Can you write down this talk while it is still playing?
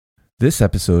This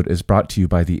episode is brought to you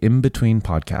by the In Between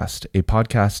Podcast, a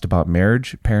podcast about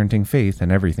marriage, parenting, faith,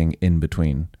 and everything in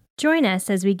between. Join us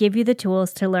as we give you the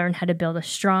tools to learn how to build a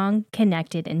strong,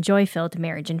 connected, and joy-filled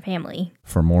marriage and family.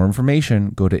 For more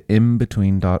information, go to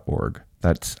inbetween.org.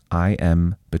 That's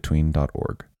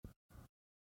imbetween.org.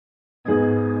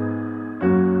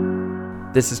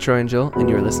 This is Troy and Jill, and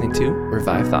you're listening to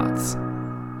Revive Thoughts.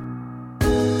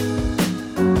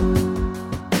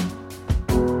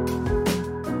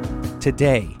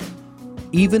 Today,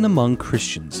 even among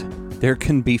Christians, there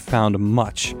can be found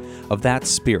much of that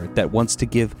spirit that wants to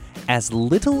give as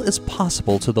little as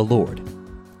possible to the Lord,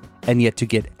 and yet to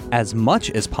get as much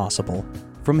as possible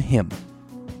from Him.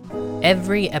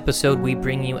 Every episode, we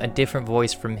bring you a different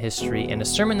voice from history and a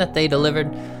sermon that they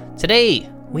delivered. Today,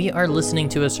 we are listening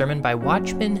to a sermon by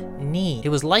Watchman Nee. It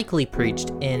was likely preached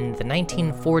in the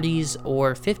 1940s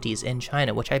or 50s in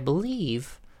China, which I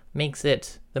believe makes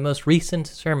it the most recent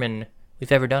sermon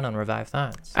we've ever done on Revive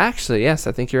Thoughts. Actually, yes,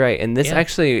 I think you're right. And this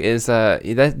actually is,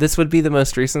 this would be the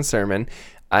most recent sermon.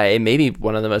 It may be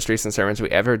one of the most recent sermons we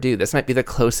ever do. This might be the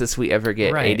closest we ever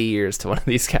get, 80 years to one of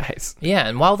these guys. Yeah,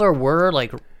 and while there were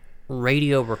like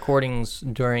radio recordings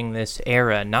during this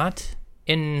era, not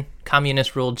in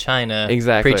communist-ruled China,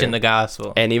 preaching the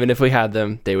gospel. And even if we had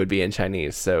them, they would be in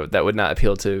Chinese, so that would not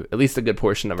appeal to at least a good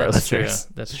portion of our listeners.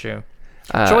 That's true.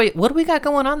 Troy, what do we got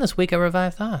going on this week at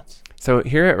Revive Thoughts? So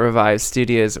here at Revive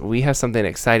Studios, we have something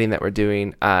exciting that we're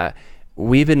doing.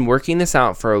 We've been working this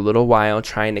out for a little while,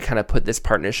 trying to kind of put this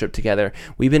partnership together.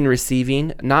 We've been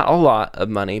receiving not a lot of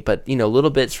money, but little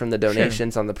bits from the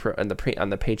donations on the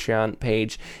Patreon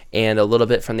page, and a little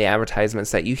bit from the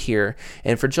advertisements that you hear.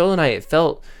 And for Joel and I, it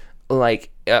felt like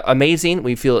amazing.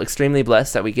 We feel extremely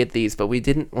blessed that we get these, but we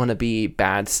didn't want to be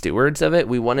bad stewards of it.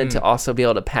 We wanted to also be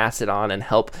able to pass it on and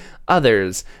help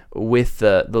others with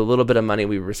the little bit of money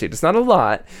we received. It's not a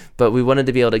lot, but we wanted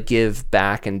to be able to give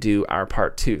back and do our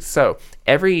part too. So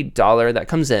every dollar that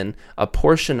comes in, a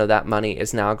portion of that money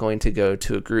is now going to go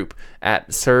to a group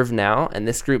at Serve Now, and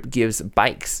this group gives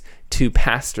bikes to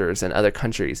pastors in other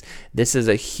countries. This is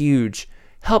a huge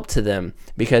help to them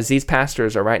because these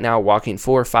pastors are right now walking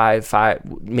 4,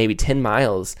 5, maybe 10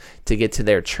 miles to get to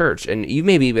their church. And you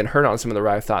maybe even heard on some of the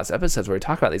Revive Thoughts episodes where we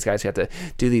talk about these guys who have to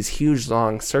do these huge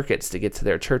long circuits to get to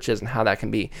their churches and how that can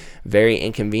be very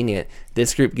inconvenient.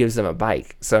 This group gives them a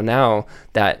bike. So now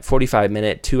that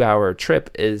 45-minute, 2-hour trip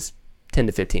is 10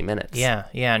 to 15 minutes. Yeah.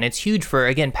 And it's huge for,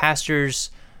 again, pastors,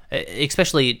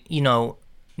 especially,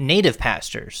 native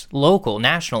pastors, local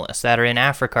nationalists that are in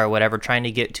Africa or whatever, trying to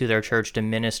get to their church to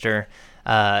minister.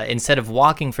 Instead of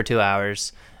walking for 2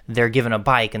 hours, they're given a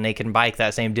bike and they can bike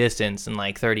that same distance in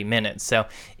like 30 minutes. So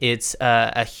it's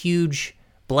a huge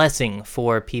blessing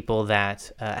for people that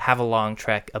have a long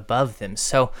trek above them.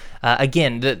 So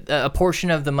again, a portion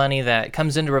of the money that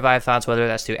comes into Revive Thoughts, whether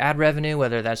that's through ad revenue,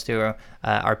 whether that's through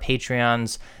our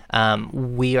Patreons,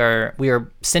 we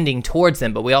are sending towards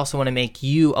them, but we also want to make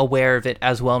you aware of it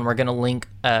as well. And we're going to link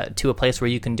to a place where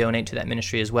you can donate to that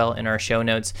ministry as well in our show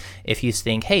notes. If you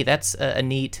think, hey, that's a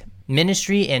neat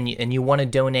ministry and you want to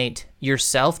donate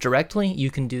yourself directly, you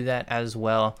can do that as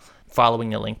well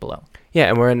following the link below. Yeah,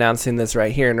 and we're announcing this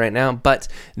right here and right now, but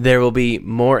there will be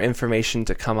more information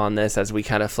to come on this as we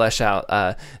kind of flesh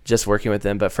out just working with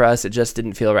them. But for us, it just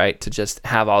didn't feel right to just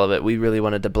have all of it. We really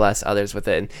wanted to bless others with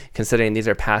it. And considering these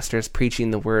are pastors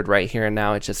preaching the word right here and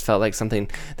now, it just felt like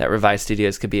something that Revive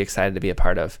Studios could be excited to be a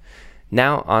part of.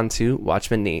 Now on to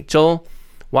Watchman Nee. Joel,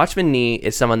 Watchman Nee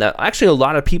is someone that actually a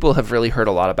lot of people have really heard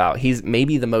a lot about. He's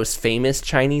maybe the most famous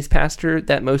Chinese pastor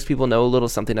that most people know a little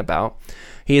something about.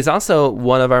 He is also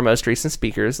one of our most recent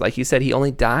speakers. Like you said, he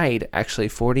only died actually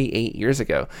 48 years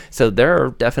ago. So there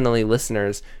are definitely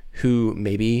listeners who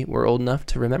maybe were old enough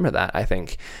to remember that, I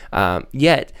think.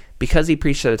 Yet, because he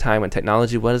preached at a time when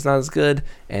technology was not as good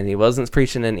and he wasn't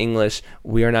preaching in English,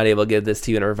 we are not able to give this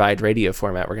to you in a revived radio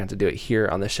format. We're going to do it here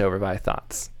on the show, Revive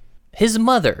Thoughts. His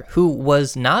mother, who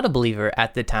was not a believer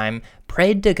at the time,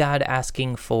 prayed to God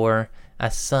asking for a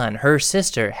son. Her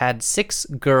sister had 6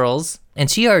 girls,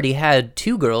 and she already had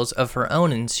 2 girls of her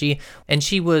own, and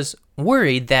she was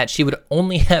worried that she would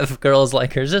only have girls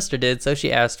like her sister did, so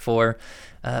she asked for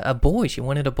a boy. She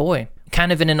wanted a boy.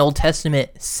 Kind of in an Old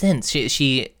Testament sense.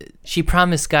 She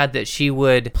promised God that she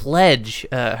would pledge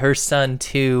her son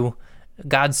to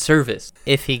God's service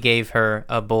if he gave her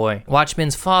a boy.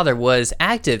 Watchman's father was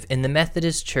active in the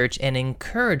Methodist Church and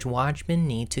encouraged Watchman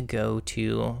Nee to go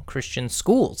to Christian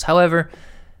schools. However,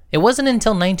 it wasn't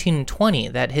until 1920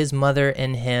 that his mother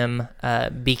and him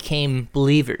became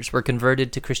believers, were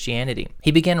converted to Christianity.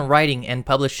 He began writing and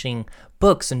publishing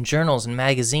books and journals and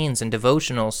magazines and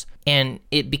devotionals And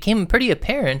it became pretty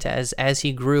apparent as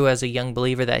he grew as a young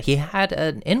believer that he had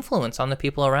an influence on the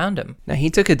people around him. Now, he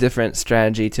took a different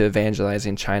strategy to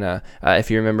evangelizing China.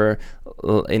 If you remember,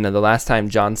 the last time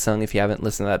John Sung, if you haven't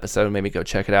listened to that episode, maybe go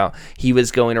check it out. He was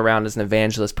going around as an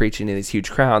evangelist preaching to these huge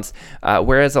crowds,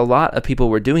 whereas a lot of people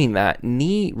were doing that.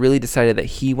 Ni really decided that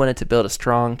he wanted to build a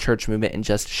strong church movement in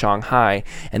just Shanghai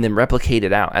and then replicate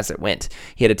it out as it went.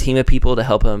 He had a team of people to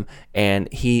help him, and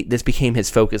this became his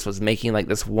focus, was making like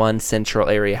this one central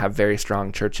area have very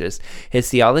strong churches. His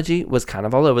theology was kind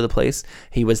of all over the place.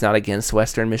 He was not against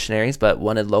Western missionaries, but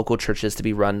wanted local churches to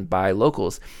be run by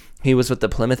locals. He was with the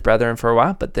Plymouth Brethren for a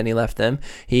while, but then he left them.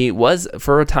 He was,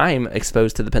 for a time,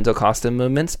 exposed to the Pentecostal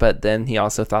movements, but then he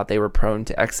also thought they were prone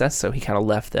to excess, so he kind of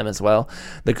left them as well.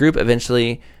 The group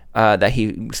eventually that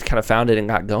he kind of founded and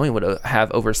got going would have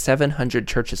over 700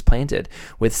 churches planted,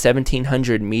 with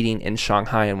 1,700 meeting in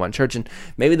Shanghai in one church. And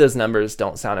maybe those numbers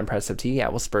don't sound impressive to you. Yeah,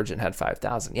 well, Spurgeon had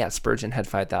 5,000. Yeah, Spurgeon had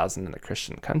 5,000 in a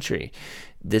Christian country.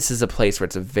 This is a place where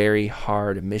it's a very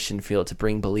hard mission field to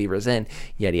bring believers in,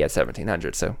 yet he had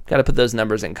 1,700. So got to put those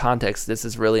numbers in context. This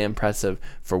is really impressive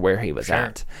for where he was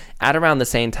at. At around the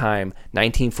same time,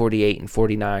 1948 and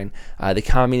 49, the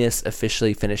communists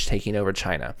officially finished taking over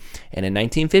China. And in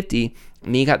 1950,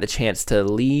 Ni got the chance to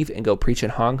leave and go preach in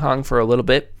Hong Kong for a little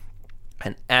bit.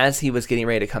 And as he was getting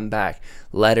ready to come back,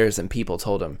 letters and people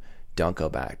told him, don't go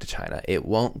back to China. It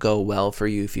won't go well for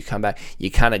you if you come back. You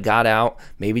kind of got out.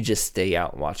 Maybe just stay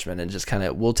out, Watchman, and just kind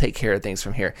of, we'll take care of things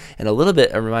from here. And a little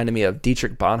bit, it reminded me of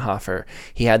Dietrich Bonhoeffer.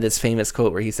 He had this famous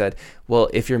quote where he said, well,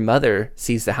 if your mother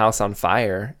sees the house on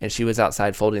fire and she was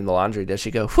outside folding the laundry, does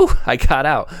she go, whew, I got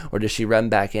out? Or does she run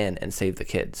back in and save the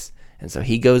kids? And so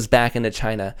he goes back into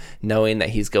China knowing that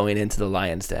he's going into the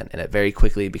lion's den, and it very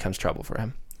quickly becomes trouble for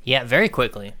him. Yeah, very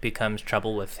quickly becomes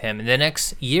trouble with him. In the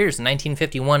next years,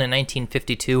 1951 and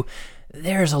 1952,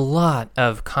 there's a lot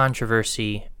of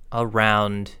controversy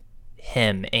around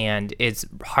him, and it's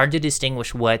hard to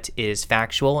distinguish what is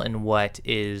factual and what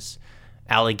is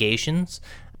allegations.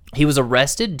 He was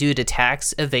arrested due to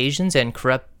tax evasions and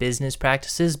corrupt business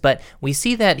practices, but we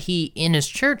see that he, in his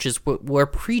churches, were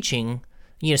preaching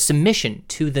submission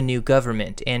to the new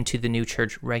government and to the new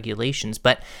church regulations.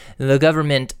 But the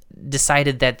government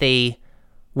decided that they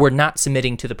were not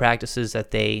submitting to the practices that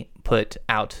they put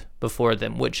out before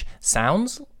them, which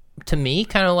sounds to me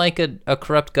kind of like a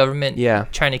corrupt government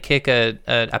trying to kick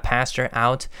a pastor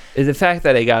out. The fact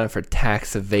that they got him for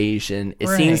tax evasion, it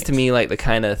seems to me like the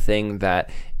kind of thing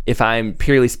that, if I'm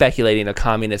purely speculating, a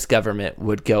communist government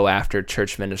would go after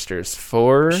church ministers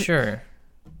for. Sure.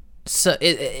 So,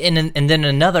 and then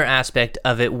another aspect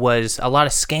of it was a lot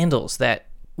of scandals that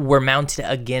were mounted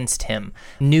against him.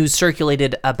 News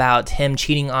circulated about him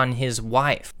cheating on his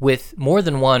wife with more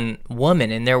than one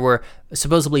woman, and there were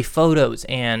supposedly photos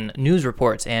and news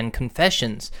reports and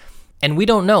confessions. And we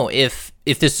don't know if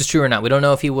this is true or not. We don't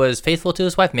know if he was faithful to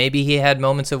his wife. Maybe he had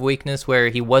moments of weakness where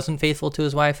he wasn't faithful to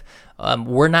his wife.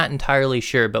 We're not entirely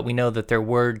sure, but we know that there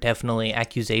were definitely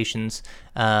accusations.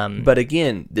 But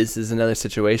again, this is another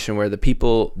situation where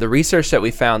the research that we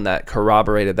found that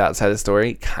corroborated that side of the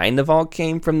story kind of all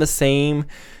came from the same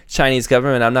Chinese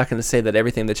government. I'm not going to say that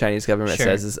everything the Chinese government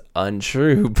says is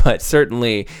untrue, but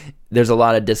certainly there's a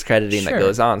lot of discrediting that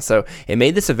goes on. So it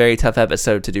made this a very tough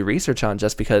episode to do research on,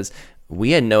 just because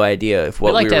we had no idea if what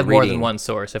we were reading. We like to have more than one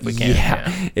source if we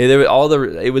can.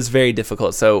 It was very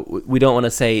difficult. So we don't want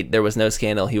to say there was no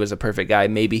scandal, he was a perfect guy.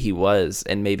 Maybe he was,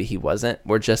 and maybe he wasn't.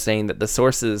 We're just saying that the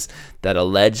sources that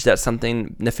allege that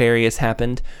something nefarious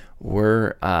happened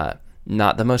were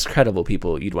not the most credible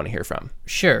people you'd want to hear from.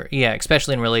 Sure, yeah,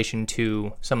 especially in relation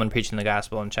to someone preaching the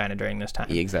gospel in China during this time.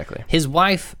 Exactly. His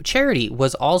wife, Charity,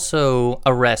 was also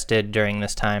arrested during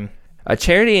this time.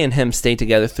 Charity and him stayed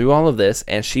together through all of this,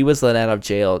 and she was let out of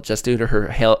jail just due to her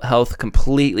health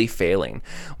completely failing.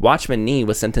 Watchman Nee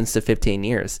was sentenced to 15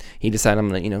 years. He decided, I'm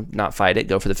going to, not fight it,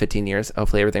 go for the 15 years.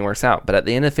 Hopefully everything works out. But at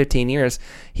the end of 15 years,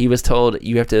 he was told,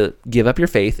 you have to give up your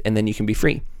faith, and then you can be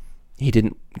free. He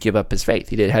didn't give up his faith.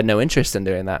 He had no interest in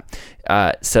doing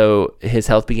that. So his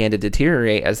health began to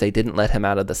deteriorate as they didn't let him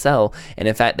out of the cell. And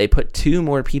in fact, they put 2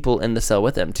 more people in the cell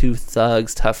with him, 2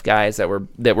 thugs, tough guys that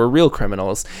were real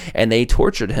criminals, and they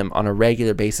tortured him on a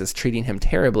regular basis, treating him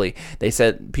terribly. They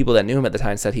said, people that knew him at the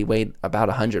time said he weighed about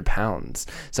 100 pounds.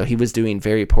 So he was doing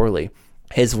very poorly.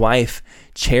 His wife,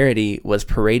 Charity, was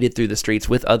paraded through the streets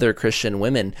with other Christian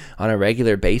women on a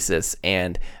regular basis,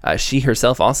 and she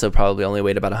herself also probably only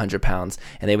weighed about 100 pounds,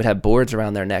 and they would have boards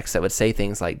around their necks that would say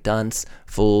things like dunce,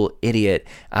 fool, idiot,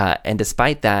 and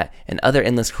despite that and other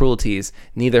endless cruelties,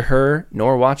 neither her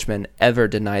nor Watchman ever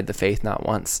denied the faith, not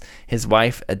once. His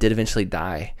wife did eventually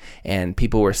die, and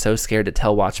people were so scared to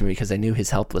tell Watchman because they knew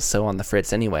his health was so on the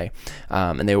fritz anyway,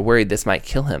 and they were worried this might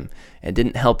kill him. It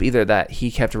didn't help either that he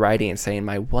kept writing and saying,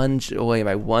 my one joy,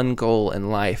 my one goal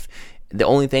in life, the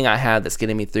only thing I have that's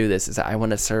getting me through this is that I want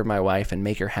to serve my wife and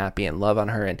make her happy and love on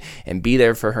her and be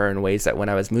there for her in ways that when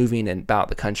I was moving and about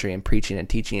the country and preaching and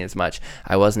teaching as much,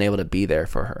 I wasn't able to be there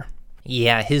for her.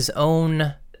 Yeah, his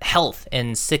own health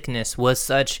and sickness was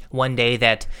such one day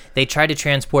that they tried to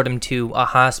transport him to a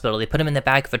hospital. They put him in the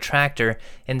back of a tractor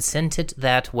and sent it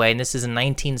that way. And this is in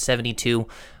 1972.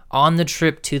 On the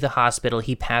trip to the hospital,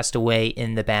 he passed away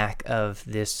in the back of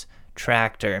this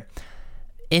tractor.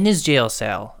 In his jail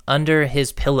cell, under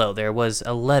his pillow, there was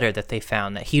a letter that they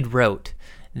found that he'd wrote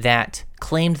that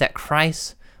claimed that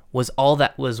Christ was all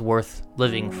that was worth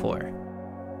living for.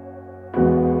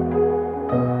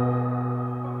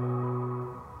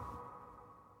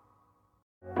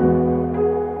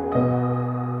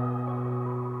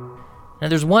 Now,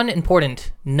 there's one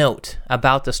important note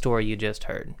about the story you just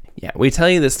heard. Yeah, we tell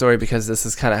you this story because this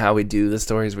is kind of how we do the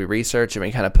stories. We research and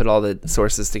we kind of put all the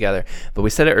sources together. But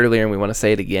we said it earlier and we want to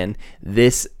say it again.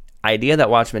 This idea that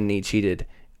Watchman Nee cheated,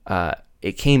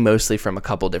 it came mostly from a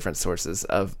couple different sources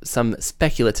of some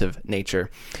speculative nature.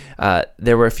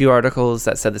 There were a few articles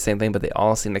that said the same thing, but they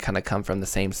all seem to kind of come from the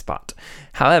same spot.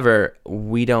 However,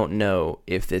 we don't know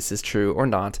if this is true or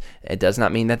not. It does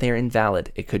not mean that they are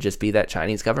invalid. It could just be that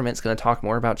Chinese government's going to talk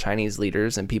more about Chinese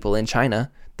leaders and people in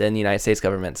China than the United States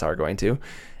governments are going to.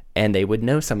 And they would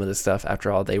know some of this stuff.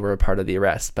 After all, they were a part of the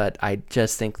arrest. But I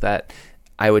just think that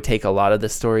I would take a lot of the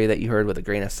story that you heard with a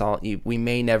grain of salt. We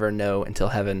may never know until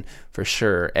heaven for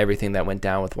sure everything that went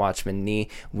down with Watchman Nee.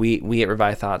 We at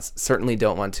Revive Thoughts certainly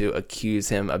don't want to accuse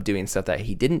him of doing stuff that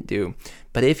he didn't do.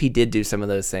 But if he did do some of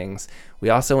those things, we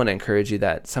also want to encourage you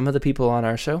that some of the people on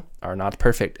our show are not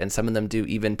perfect, and some of them do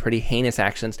even pretty heinous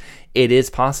actions. It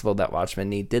is possible that Watchman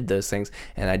Nee did those things,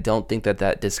 and I don't think that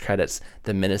that discredits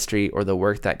the ministry or the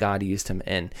work that God used him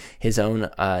in. His own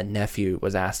nephew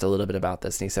was asked a little bit about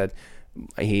this, and he said,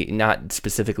 not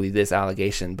specifically this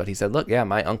allegation, but he said, look, yeah,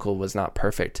 my uncle was not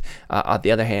perfect. On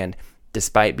the other hand,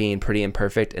 despite being pretty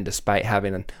imperfect and despite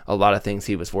having a lot of things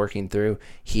he was working through,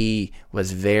 he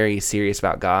was very serious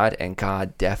about God, and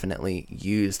God definitely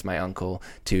used my uncle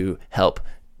to help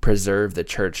preserve the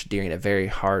church during a very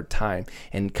hard time.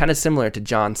 And kind of similar to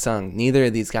John Sung, neither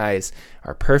of these guys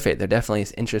are perfect. They're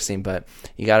definitely interesting, but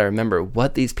you got to remember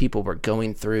what these people were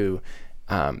going through.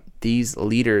 These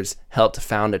leaders helped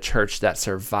found a church that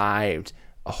survived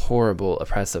a horrible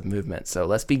oppressive movement. So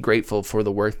let's be grateful for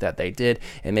the work that they did,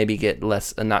 and maybe get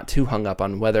less, not too hung up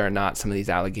on whether or not some of these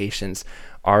allegations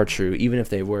are true. Even if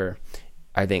they were,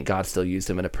 I think God still used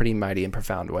them in a pretty mighty and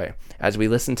profound way. As we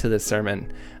listen to this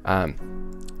sermon,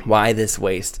 Why This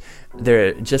Waste,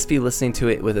 just be listening to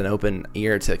it with an open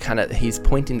ear to he's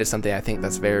pointing to something I think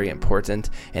that's very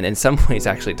important, and in some ways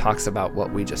actually talks about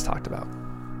what we just talked about.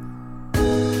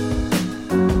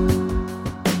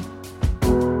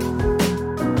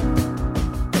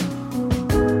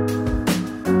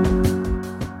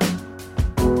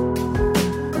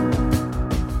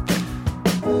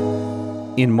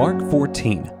 In Mark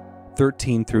 14,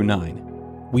 13 through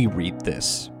 9, we read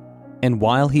this. And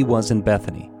while he was in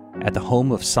Bethany, at the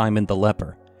home of Simon the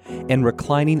leper, and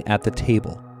reclining at the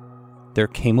table, there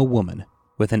came a woman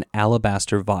with an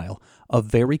alabaster vial of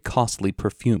very costly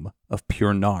perfume of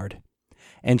pure nard,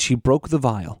 and she broke the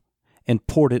vial and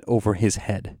poured it over his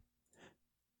head.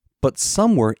 But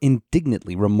some were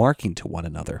indignantly remarking to one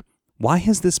another, "Why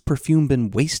has this perfume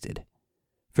been wasted?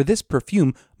 For this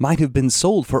perfume might have been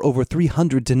sold for over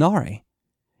 300 denarii,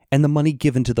 and the money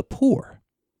given to the poor."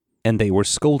 And they were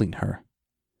scolding her.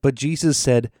 But Jesus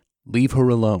said, "Leave her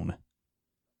alone.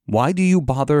 Why do you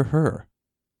bother her?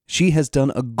 She has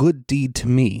done a good deed to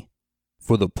me.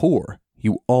 For the poor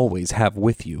you always have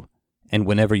with you, and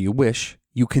whenever you wish,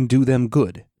 you can do them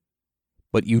good.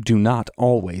 But you do not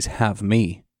always have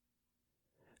me.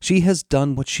 She has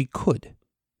done what she could.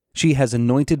 She has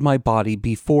anointed my body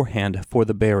beforehand for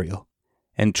the burial.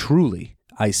 And truly,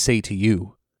 I say to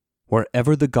you,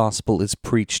 wherever the gospel is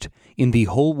preached in the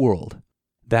whole world,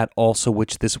 that also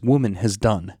which this woman has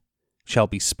done shall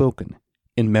be spoken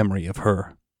in memory of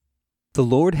her." The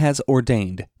Lord has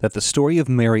ordained that the story of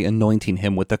Mary anointing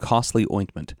him with the costly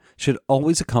ointment should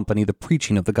always accompany the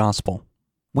preaching of the gospel.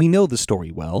 We know the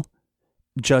story well.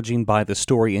 judging by the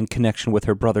story in connection with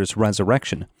her brother's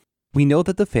resurrection, we know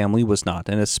that the family was not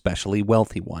an especially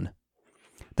wealthy one.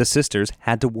 The sisters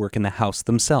had to work in the house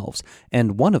themselves,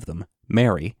 and one of them,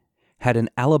 Mary, had an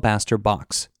alabaster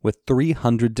box with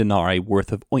 300 denarii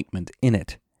worth of ointment in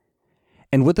it.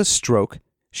 And with a stroke,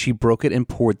 she broke it and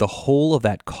poured the whole of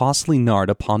that costly nard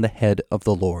upon the head of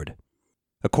the Lord.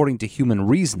 According to human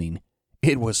reasoning,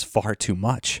 it was far too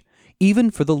much,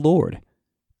 even for the Lord.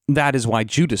 That is why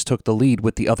Judas took the lead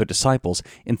with the other disciples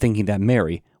in thinking that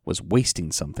Mary was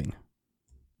wasting something.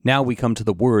 Now we come to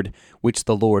the word which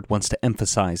the Lord wants to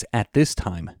emphasize at this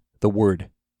time, the word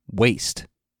waste.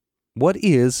 What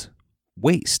is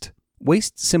waste?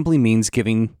 Waste simply means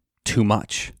giving too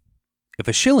much. If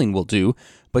a shilling will do,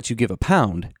 but you give a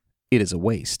pound, it is a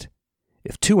waste.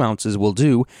 If 2 ounces will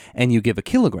do, and you give a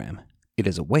kilogram, it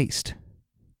is a waste.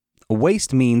 A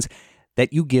waste means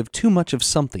that you give too much of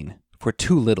something for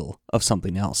too little of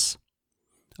something else.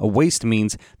 A waste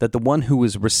means that the one who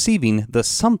is receiving the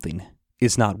something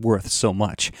is not worth so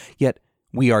much, yet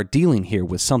we are dealing here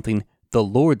with something the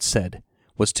Lord said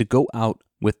was to go out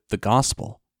with the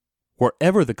gospel,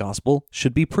 wherever the gospel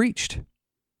should be preached.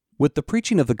 With the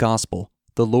preaching of the gospel,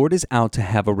 the Lord is out to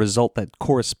have a result that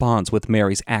corresponds with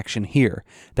Mary's action here,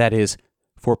 that is,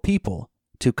 for people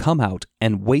to come out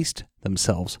and waste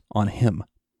themselves on Him.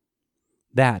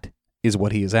 That is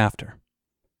what He is after.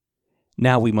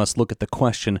 Now we must look at the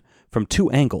question from 2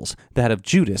 angles, that of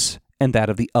Judas and that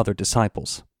of the other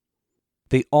disciples.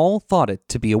 They all thought it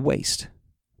to be a waste.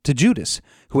 To Judas,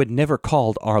 who had never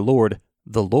called our Lord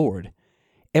the Lord,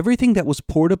 everything that was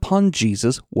poured upon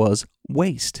Jesus was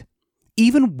waste.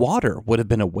 Even water would have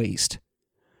been a waste.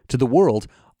 To the world,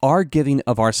 our giving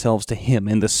of ourselves to Him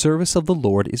in the service of the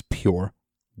Lord is pure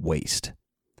waste.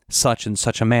 Such and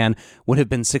such a man would have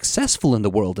been successful in the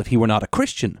world if he were not a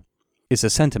Christian, is a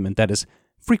sentiment that is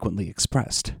frequently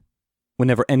expressed.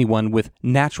 Whenever anyone with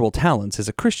natural talents is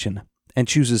a Christian and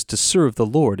chooses to serve the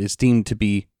Lord is deemed to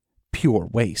be pure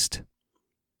waste.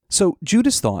 So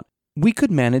Judas thought, we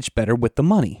could manage better with the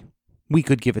money. We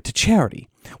could give it to charity.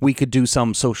 We could do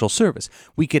some social service.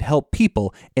 We could help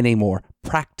people in a more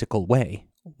practical way.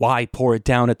 Why pour it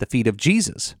down at the feet of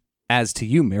Jesus? As to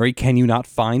you, Mary, can you not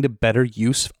find a better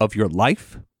use of your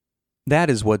life? That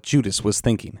is what Judas was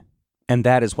thinking, and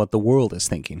that is what the world is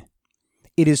thinking.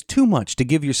 It is too much to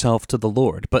give yourself to the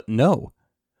Lord, but no.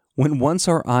 When once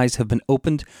our eyes have been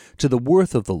opened to the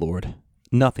worth of the Lord,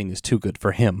 nothing is too good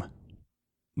for Him.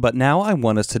 But now I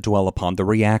want us to dwell upon the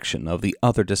reaction of the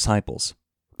other disciples,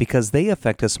 because they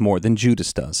affect us more than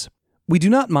Judas does. We do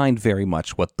not mind very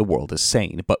much what the world is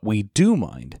saying, but we do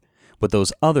mind what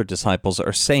those other disciples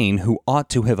are saying who ought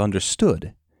to have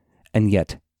understood, and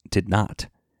yet did not.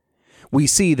 We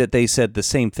see that they said the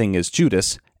same thing as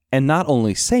Judas, and not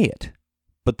only say it,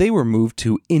 but they were moved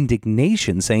to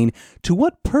indignation, saying, "To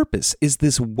what purpose is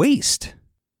this waste?"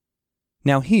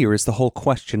 Now here is the whole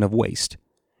question of waste,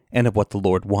 and of what the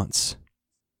Lord wants.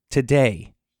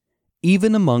 Today,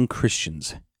 even among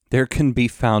Christians, there can be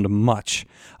found much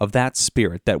of that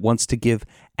spirit that wants to give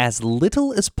as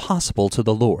little as possible to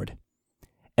the Lord,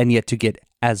 and yet to get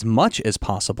as much as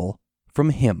possible from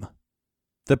Him.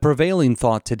 The prevailing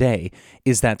thought today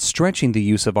is that stretching the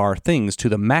use of our things to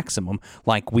the maximum,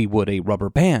 like we would a rubber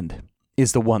band,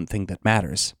 is the one thing that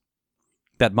matters.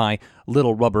 That my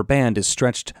little rubber band is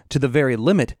stretched to the very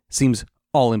limit seems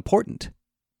all important.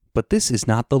 But this is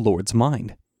not the Lord's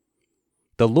mind.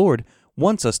 The Lord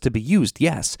wants us to be used,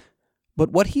 yes,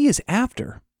 but what He is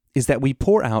after is that we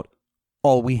pour out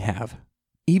all we have,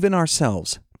 even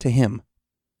ourselves, to Him.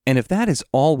 And if that is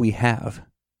all we have,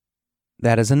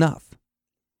 that is enough.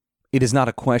 It is not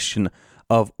a question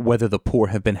of whether the poor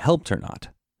have been helped or not,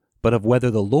 but of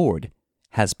whether the Lord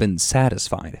has been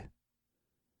satisfied.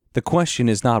 The question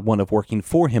is not one of working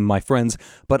for Him, my friends,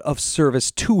 but of service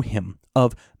to Him,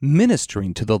 of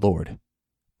ministering to the Lord.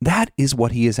 That is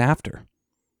what He is after.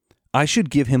 I should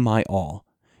give Him my all,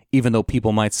 even though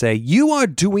people might say, "You are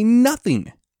doing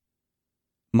nothing."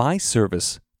 My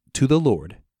service to the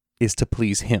Lord is to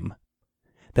please Him.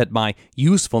 That my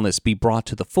usefulness be brought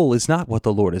to the full is not what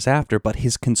the Lord is after, but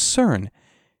His concern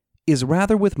is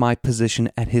rather with my position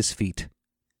at His feet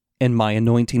and my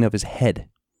anointing of His head.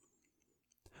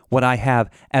 What I have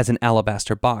as an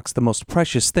alabaster box, the most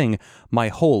precious thing, my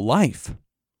whole life,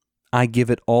 I give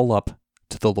it all up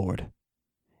to the Lord.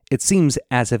 It seems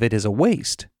as if it is a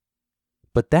waste,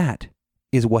 but that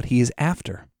is what He is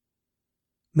after.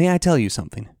 May I tell you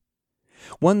something?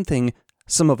 One thing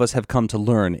some of us have come to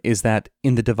learn is that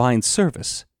in the divine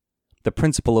service, the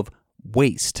principle of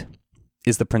waste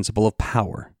is the principle of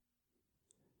power,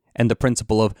 and the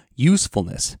principle of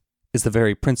usefulness is the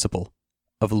very principle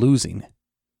of losing.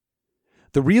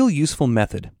 The real useful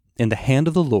method in the hand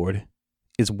of the Lord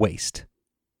is waste.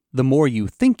 The more you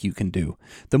think you can do,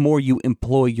 the more you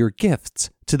employ your gifts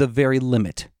to the very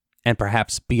limit, and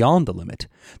perhaps beyond the limit,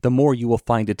 the more you will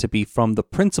find it to be from the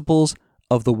principles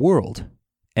of the world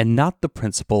and not the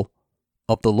principle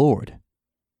of the Lord.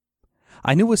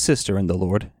 I knew a sister in the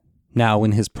Lord, now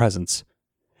in his presence,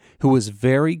 who was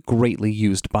very greatly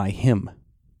used by him.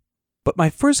 But my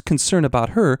first concern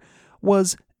about her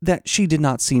was that she did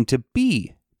not seem to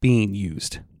be being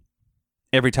used.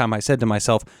 Every time I said to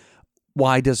myself,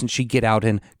 why doesn't she get out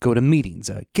and go to meetings,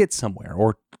 get somewhere,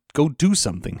 or go do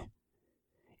something?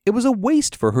 It was a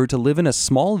waste for her to live in a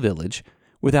small village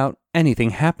without anything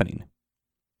happening.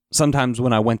 Sometimes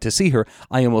when I went to see her,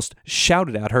 I almost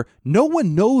shouted at her, "No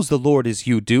one knows the Lord as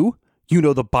you do. You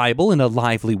know the Bible in a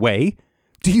lively way.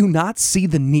 Do you not see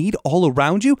the need all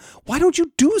around you? Why don't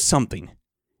you do something?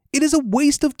 It is a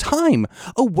waste of time,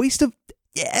 a waste of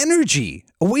energy,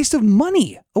 a waste of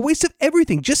money, a waste of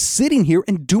everything, just sitting here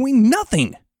and doing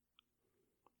nothing."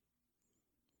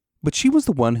 But she was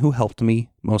the one who helped me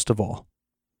most of all.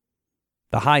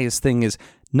 The highest thing is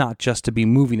not just to be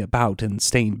moving about and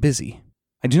staying busy.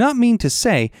 I do not mean to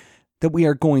say that we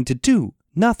are going to do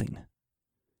nothing.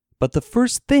 But the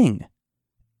first thing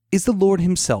is the Lord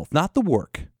himself, not the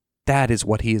work. That is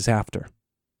what he is after.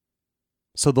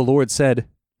 So the Lord said,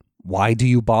 "Why do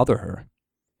you bother her?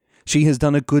 She has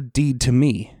done a good deed to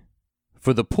me.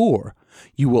 For the poor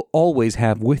you will always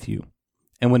have with you,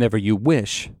 and whenever you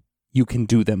wish, you can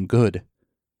do them good.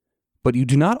 But you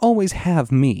do not always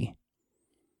have me."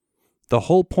 The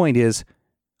whole point is,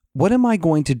 what am I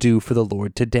going to do for the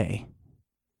Lord today?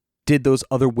 Did those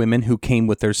other women who came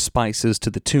with their spices to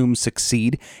the tomb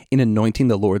succeed in anointing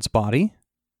the Lord's body?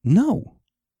 No.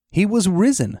 He was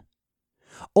risen.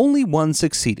 Only one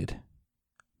succeeded.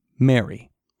 Mary,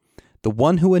 the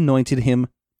one who anointed him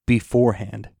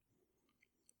beforehand.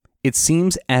 It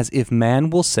seems as if man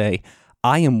will say,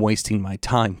 "I am wasting my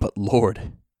time, but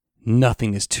Lord,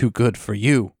 nothing is too good for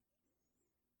you."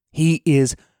 He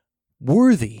is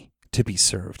worthy to be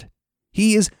served.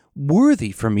 He is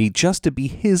worthy for me just to be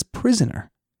his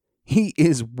prisoner. He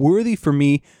is worthy for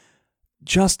me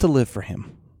just to live for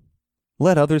him.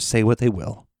 Let others say what they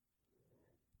will.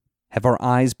 Have our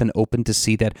eyes been opened to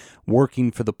see that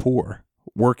working for the poor,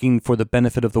 working for the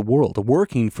benefit of the world,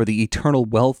 working for the eternal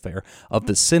welfare of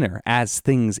the sinner as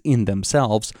things in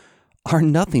themselves, are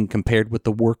nothing compared with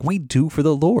the work we do for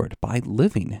the Lord by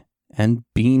living and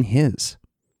being his?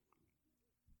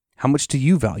 How much do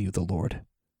you value the Lord?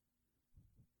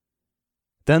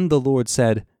 Then the Lord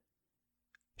said,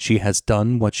 "She has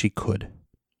done what she could."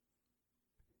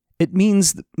 It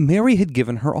means that Mary had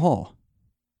given her all.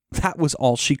 That was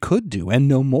all she could do, and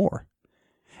no more.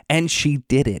 And she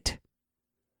did it.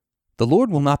 The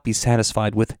Lord will not be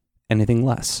satisfied with anything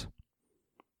less.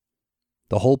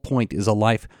 The whole point is a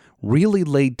life really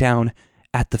laid down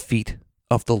at the feet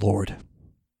of the Lord.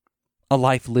 A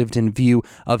life lived in view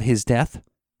of his death,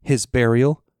 his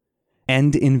burial,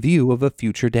 and in view of a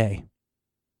future day.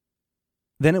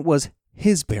 Then it was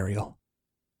his burial.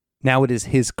 Now it is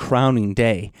his crowning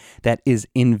day that is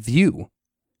in view.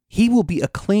 He will be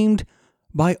acclaimed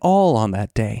by all on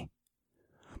that day.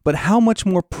 But how much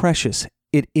more precious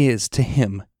it is to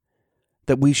him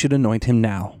that we should anoint him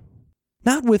now,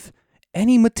 not with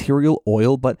any material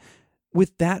oil, but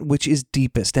with that which is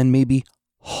deepest and may be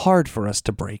hard for us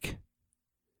to break.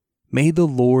 May the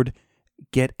Lord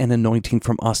get an anointing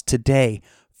from us today.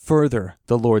 Further,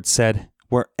 the Lord said,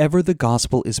 wherever the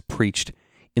gospel is preached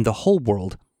in the whole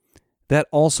world, that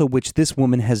also which this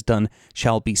woman has done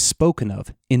shall be spoken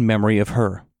of in memory of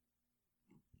her.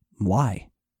 Why?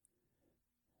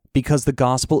 Because the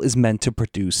gospel is meant to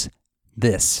produce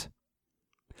this.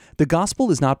 The gospel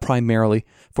is not primarily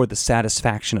for the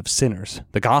satisfaction of sinners.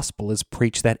 The gospel is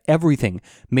preached that everything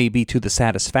may be to the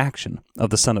satisfaction of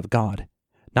the Son of God,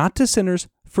 not to sinners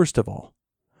first of all.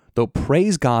 Though,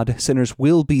 praise God, sinners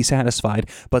will be satisfied,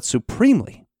 but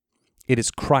supremely, it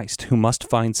is Christ who must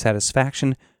find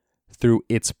satisfaction through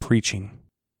its preaching.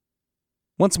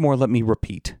 Once more, let me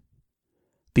repeat.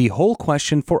 The whole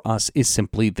question for us is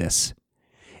simply this.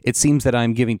 It seems that I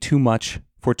am giving too much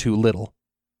for too little.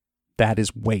 That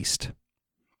is waste.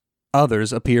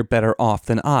 Others appear better off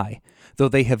than I, though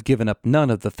they have given up none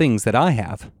of the things that I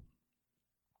have.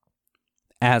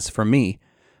 As for me,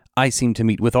 I seem to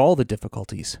meet with all the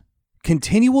difficulties.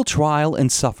 Continual trial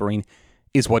and suffering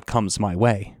is what comes my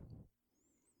way.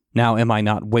 Now, am I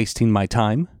not wasting my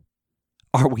time?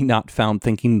 Are we not found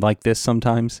thinking like this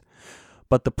sometimes?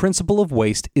 But the principle of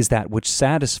waste is that which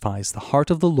satisfies the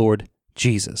heart of the Lord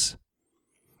Jesus.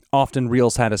 Often real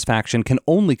satisfaction can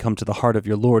only come to the heart of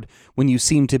your Lord when you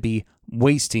seem to be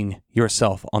wasting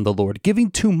yourself on the Lord, giving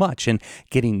too much and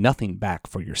getting nothing back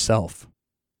for yourself.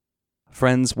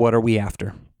 Friends, what are we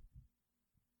after?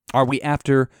 Are we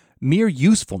after mere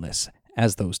usefulness,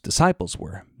 as those disciples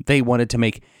were? They wanted to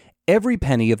make every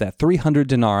penny of that 300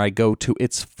 denarii go to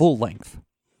its full length.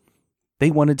 They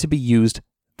wanted to be used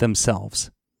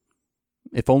themselves.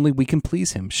 If only we can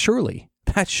please him, surely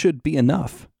that should be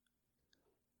enough.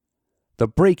 The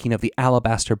breaking of the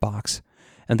alabaster box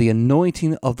and the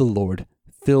anointing of the Lord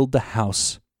filled the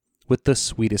house with the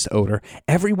sweetest odor.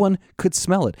 Everyone could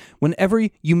smell it. Whenever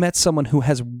you met someone who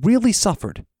has really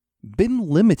suffered, been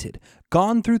limited,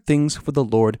 gone through things for the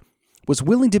Lord, was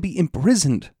willing to be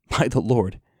imprisoned by the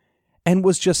Lord, and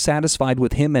was just satisfied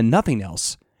with him and nothing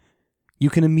else,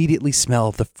 you can immediately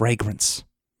smell the fragrance.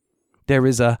 There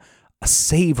is a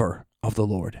savor of the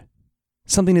Lord.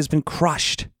 Something has been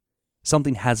crushed.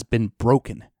 Something has been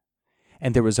broken.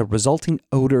 And there is a resulting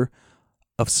odor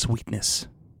of sweetness.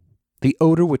 The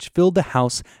odor which filled the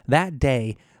house that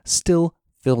day still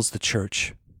fills the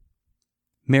church.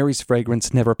 Mary's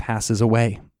fragrance never passes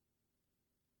away.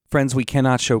 Friends, we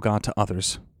cannot show God to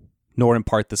others, nor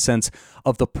impart the sense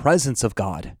of the presence of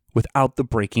God without the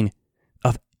breaking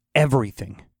of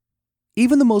everything,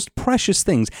 even the most precious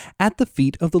things, at the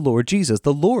feet of the Lord Jesus.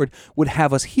 The Lord would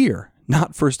have us here,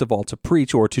 not first of all to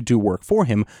preach or to do work for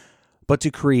him, but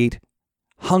to create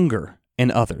hunger in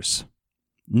others.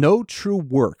 No true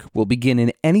work will begin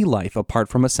in any life apart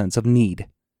from a sense of need.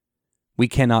 We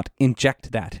cannot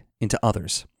inject that into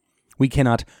others. We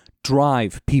cannot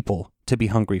drive people to be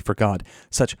hungry for God.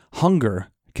 Such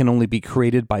hunger can only be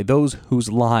created by those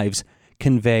whose lives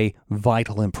convey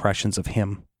vital impressions of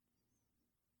him.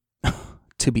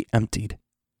 To be emptied.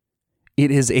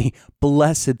 It is a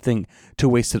blessed thing to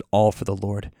waste it all for the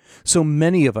Lord. So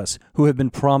many of us who have been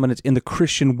prominent in the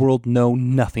Christian world know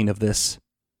nothing of this.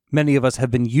 Many of us have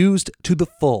been used to the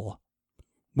full.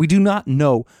 We do not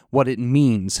know what it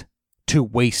means to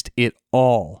waste it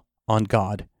all on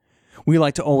God. We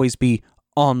like to always be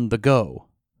on the go.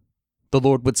 The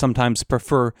Lord would sometimes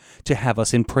prefer to have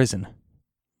us in prison.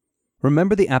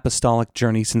 Remember the apostolic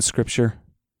journeys in Scripture?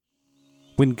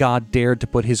 When God dared to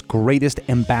put his greatest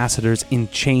ambassadors in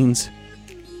chains?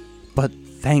 But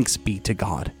thanks be to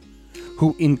God,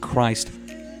 who in Christ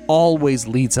always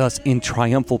leads us in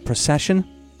triumphal procession,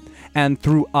 and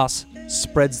through us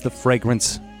spreads the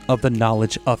fragrance of the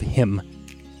knowledge of him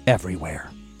everywhere.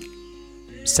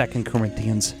 2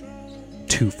 Corinthians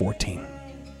 2:14.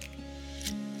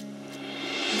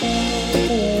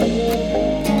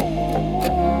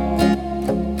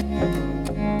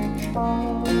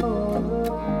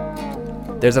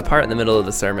 There's a part in the middle of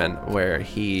the sermon where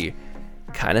he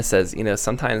kind of says,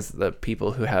 sometimes the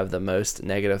people who have the most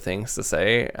negative things to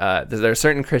say, there are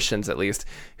certain Christians at least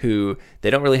who they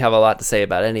don't really have a lot to say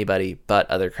about anybody but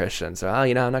other Christians. So,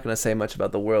 I'm not going to say much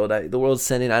about the world. The world's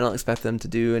sinning. I don't expect them to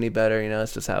do any better.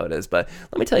 It's just how it is. But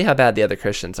let me tell you how bad the other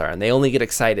Christians are. And they only get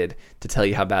excited to tell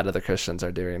you how bad other Christians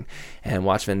are doing. And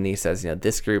Watchman Nee says,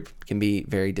 this group can be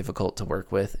very difficult to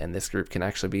work with. And this group can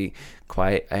actually be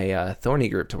quite a thorny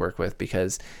group to work with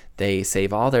because they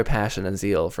save all their passion and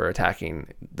zeal for attacking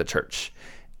the church.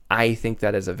 I think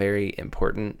that is a very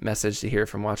important message to hear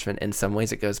from Watchman. In some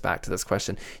ways, it goes back to this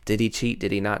question, did he cheat?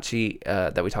 Did he not cheat?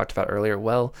 That we talked about earlier.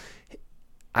 Well,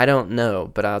 I don't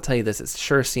know, but I'll tell you this. It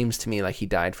sure seems to me like he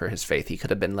died for his faith. He could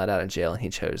have been let out of jail, and he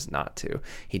chose not to.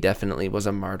 He definitely was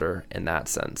a martyr in that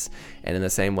sense. And in the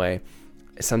same way,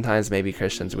 sometimes maybe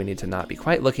Christians, we need to not be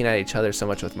quite looking at each other so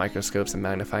much with microscopes and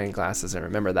magnifying glasses, and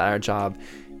remember that our job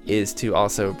is to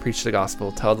also preach the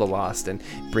gospel, tell the lost, and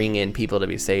bring in people to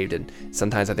be saved. And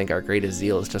sometimes I think our greatest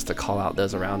zeal is just to call out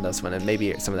those around us, when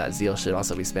maybe some of that zeal should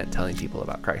also be spent telling people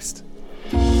about Christ.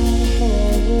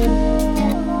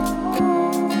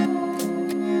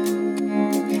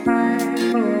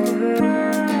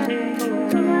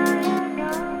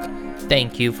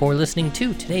 Thank you for listening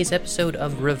to today's episode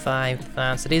of Revived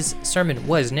Thoughts. Today's sermon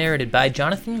was narrated by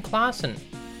Jonathan Clausen.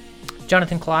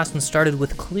 Jonathan Clausen started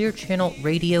with Clear Channel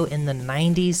Radio in the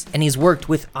 90s, and he's worked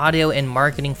with audio and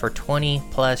marketing for 20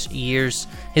 plus years.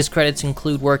 His credits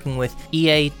include working with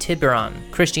E.A. Tiburon,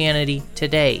 Christianity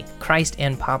Today, Christ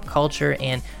and Pop Culture,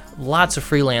 and lots of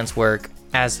freelance work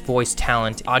as voice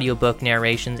talent, audiobook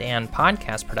narrations, and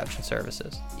podcast production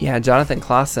services. Yeah, Jonathan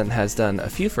Clausen has done a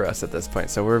few for us at this point,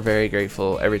 so we're very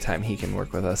grateful every time he can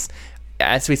work with us.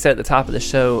 As we said at the top of the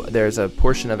show, there's a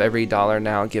portion of every dollar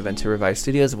now given to Revive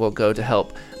Studios will go to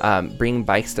help bring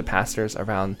bikes to pastors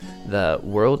around the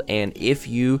world. And if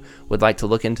you would like to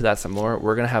look into that some more,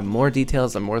 we're going to have more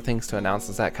details and more things to announce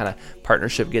as that kind of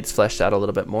partnership gets fleshed out a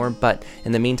little bit more. But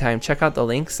in the meantime, check out the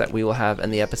links that we will have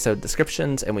in the episode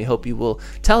descriptions, and we hope you will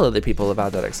tell other people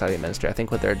about that exciting ministry. I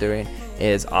think what they're doing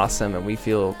is awesome, and we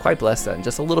feel quite blessed that in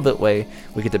just a little bit way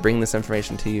we get to bring this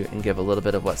information to you and give a little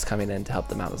bit of what's coming in to help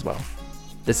them out as well.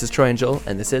 This is Troy and Joel,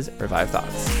 and this is Revive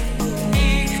Thoughts.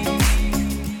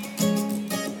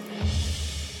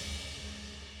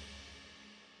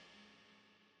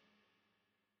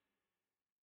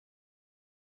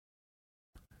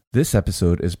 This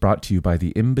episode is brought to you by the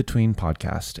In Between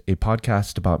Podcast, a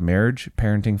podcast about marriage,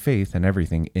 parenting, faith, and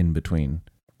everything in between.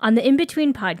 On the In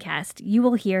Between Podcast, you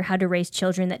will hear how to raise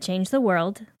children that change the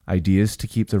world, Ideas to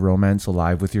keep the romance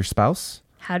alive with your spouse,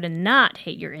 how to not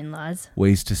hate your in-laws,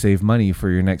 ways to save money for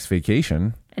your next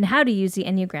vacation, and how to use the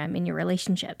Enneagram in your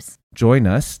relationships. Join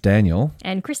us, Daniel,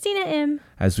 And Christina M.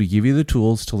 as we give you the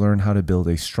tools to learn how to build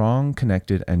a strong,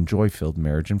 connected, and joy-filled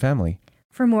marriage and family.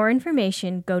 For more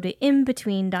information, go to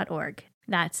imbetween.org.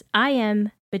 That's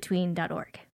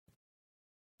imbetween.org.